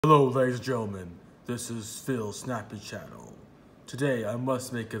Hello ladies and gentlemen, this is Phil Snappy Channel. Today I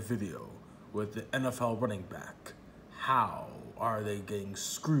must make a video with the NFL running back. How are they getting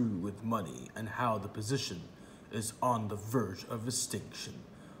screwed with money and how the position is on the verge of extinction?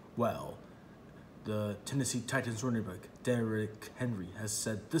 Well, the Tennessee Titans running back Derrick Henry has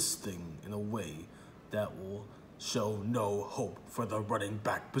said this thing in a way that will show no hope for the running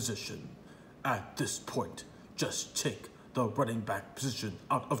back position. At this point, just take the running back position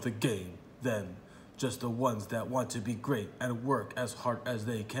out of the game, then just the ones that want to be great and work as hard as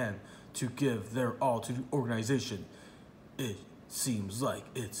they can to give their all to the organization. It seems like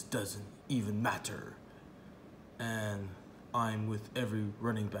it doesn't even matter. And I'm with every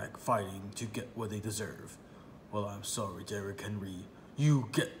running back fighting to get what they deserve. Well, I'm sorry, Derrick Henry. You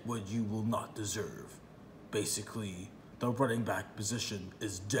get what you will not deserve. Basically, the running back position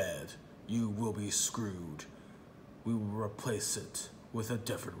is dead. You will be screwed. We will replace it with a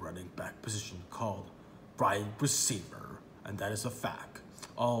different running back position called wide receiver, and that is a fact.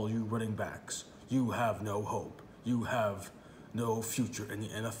 All you running backs, you have no hope. You have no future in the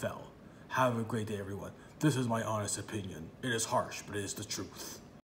NFL. Have a great day, everyone. This is my honest opinion. It is harsh, but it is the truth.